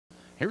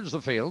Here's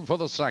the field for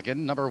the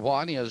second. Number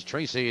 1 is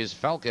Tracy's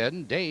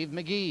Falcon, Dave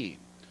McGee.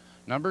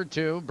 Number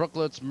 2,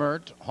 Brooklet's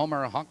Mert,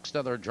 Homer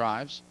Hochstether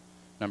drives.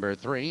 Number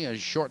 3 is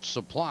Short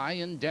Supply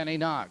and Danny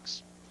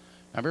Knox.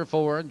 Number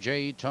 4,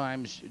 J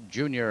Times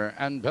Jr.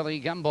 and Billy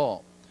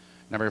Gamble.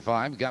 Number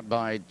 5, Got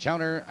by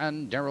Towner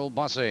and Daryl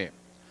Busse.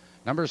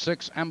 Number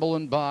 6, Amble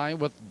and By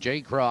with J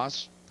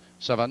Cross.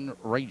 7,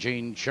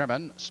 Raging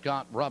Sherman,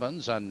 Scott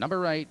Robbins. And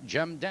number 8,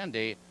 Gem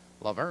Dandy,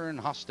 Laverne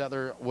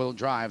Hostether will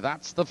drive.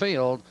 That's the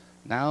field.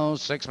 Now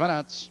 6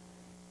 minutes.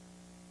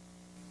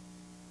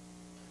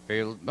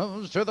 Field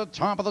moves to the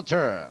top of the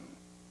turn.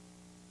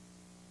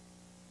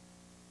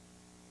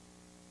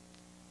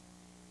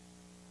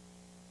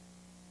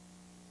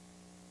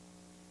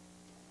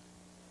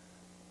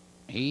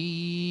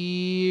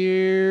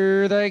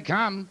 Here they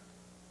come.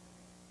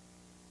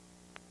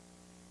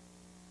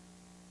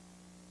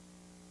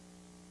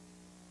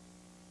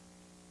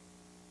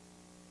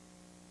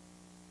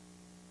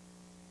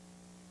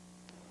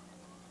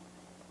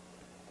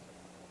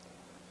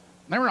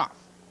 They're off.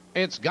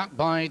 It's Got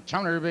by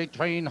Towner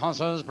between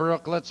horses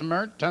Brooklet's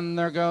Mert, and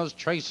there goes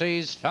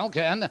Tracy's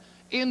Falcon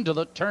into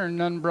the turn,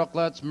 and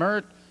Brooklet's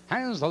Mert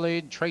has the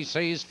lead.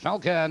 Tracy's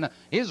Falcon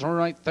is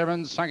right there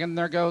in second.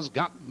 There goes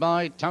Got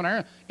by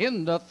Towner.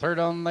 Into third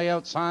on the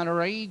outside,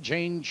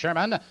 Raging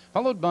Sherman,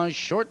 followed by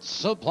Short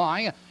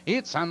Supply.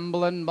 It's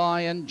Ambling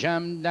By and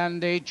Gem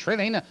Dandy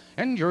trailing,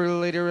 and your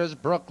leader is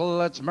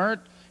Brooklet's Mert.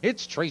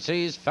 It's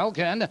Tracy's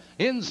Falcon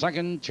in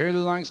second. 2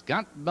 lengths.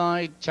 Got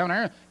by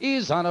Towner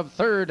is out of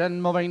third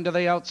and moving to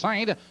the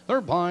outside.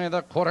 They're by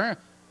the quarter.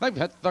 They've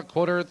hit the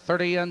quarter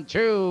 30 and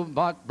 2,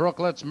 but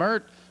Brooklet's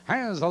Mert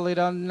has the lead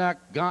on neck.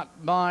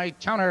 Got by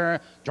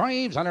Towner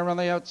drives under on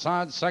the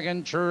outside.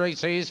 Second,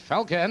 Tracy's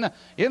Falcon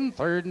in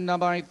third, now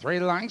by 3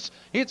 lengths.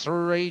 It's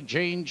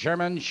Raging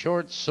Sherman,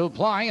 Short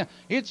Supply.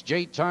 It's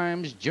J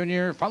Times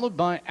Jr. followed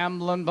by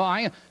Amblin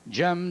By,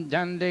 Gem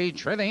Dandy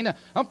trailing,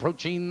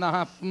 approaching the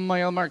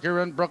half-mile marker,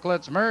 and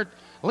Brooklet's Mert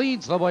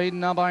leads the way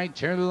now by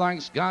 2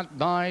 lengths. Got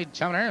by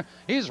Towner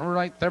is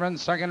right there in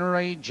second.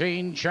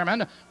 Raging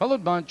Sherman,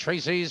 followed by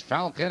Tracy's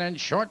Falcon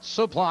and Short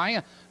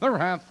Supply. They're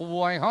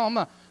halfway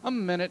home.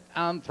 1 minute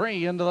and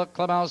 3 into the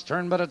clubhouse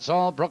turn, but it's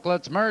all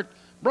Brooklet's Mert.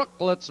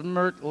 Brooklet's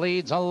Mert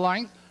leads a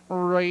length.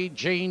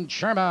 Raging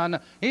Sherman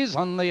is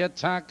on the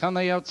attack on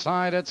the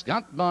outside. It's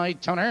Got by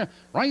Towner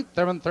right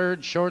there in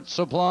third. Short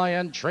Supply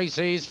and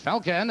Tracy's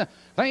Falcon.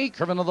 They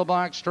curve into the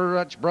back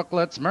stretch.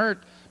 Brooklet's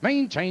Mert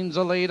maintains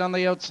the lead on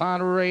the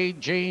outside.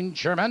 Raging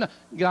Sherman,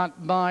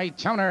 Got by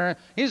Towner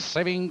is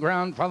saving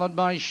ground, followed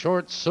by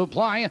Short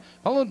Supply,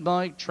 followed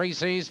by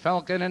Tracy's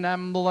Falcon and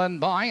Amblin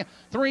By.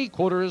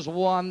 3/4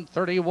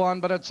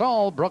 1:31, but it's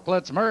all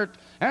Brooklet's Mert,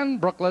 and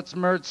Brooklet's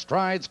Mert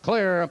strides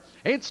clear.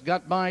 It's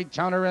Got by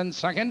Towner in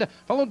second,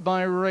 followed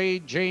by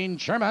Raging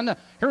Sherman.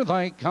 Here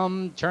they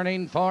come,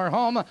 turning for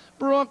home.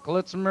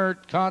 Brooklet's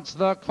Mert cuts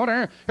the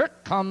corner. Here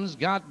comes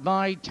Got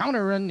by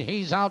Towner, and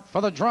he's out for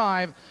the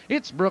drive.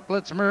 It's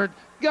Brooklet's Mert,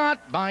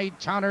 Got by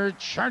Towner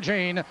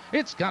charging.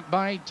 It's Got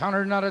by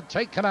Towner now to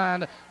take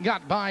command.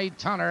 Got by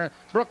Towner,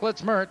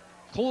 Brooklet's Mert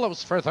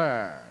close for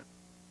third.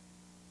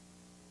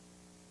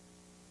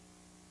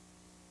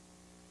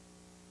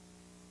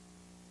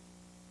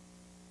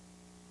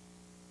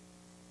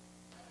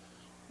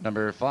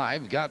 Number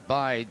 5, Got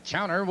by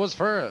Towner was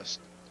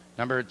first.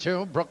 Number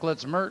 2,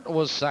 Brooklet's Mert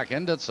was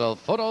second. It's a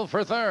photo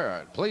for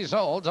third. Please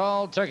hold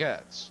all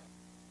tickets.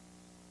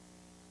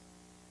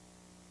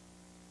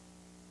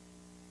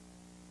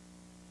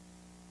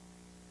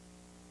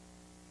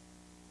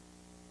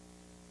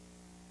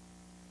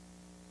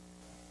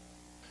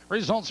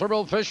 Results are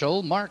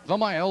official. Mark the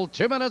mile,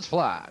 2 minutes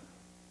flat.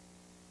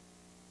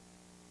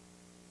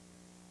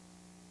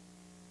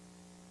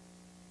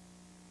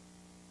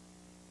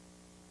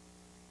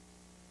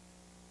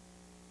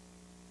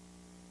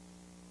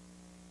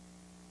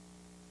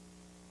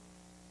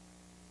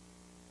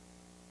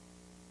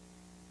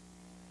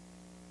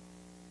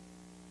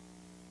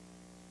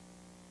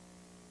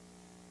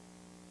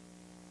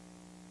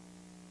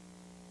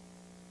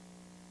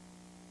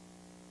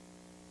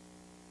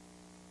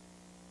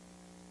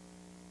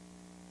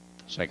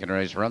 Second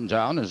race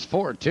rundown is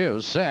 4,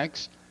 2,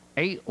 6,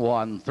 8,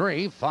 1,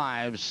 3,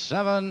 5,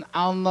 7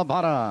 on the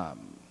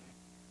bottom.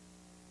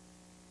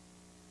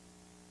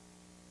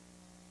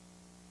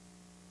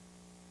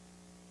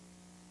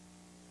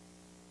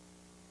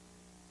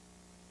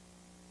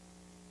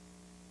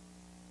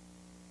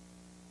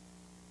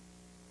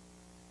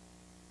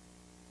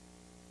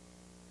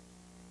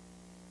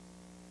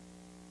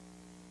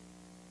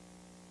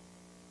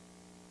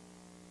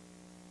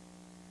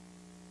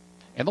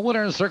 In the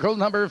winner's circle,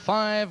 number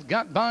 5,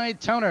 Got by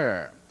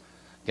Towner.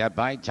 Got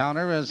by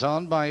Towner is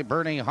owned by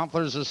Bernie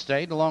Hoffler's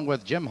estate, along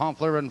with Jim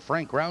Hoffler and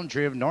Frank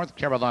Roundtree of North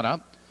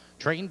Carolina.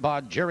 Trained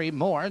by Jerry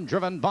Moore and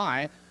driven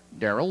by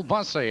Daryl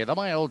Busse. The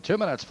mile, 2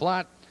 minutes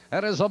flat.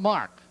 That is a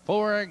mark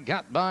for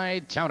Got by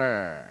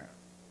Towner.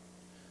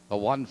 The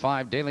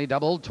 1-5 daily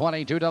double,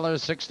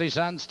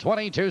 $22.60,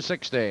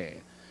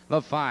 $22.60.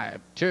 The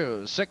 5,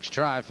 2, 6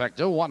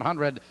 trifecta,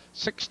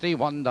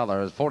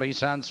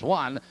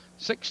 $161.40.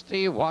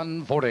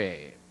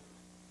 $161.40.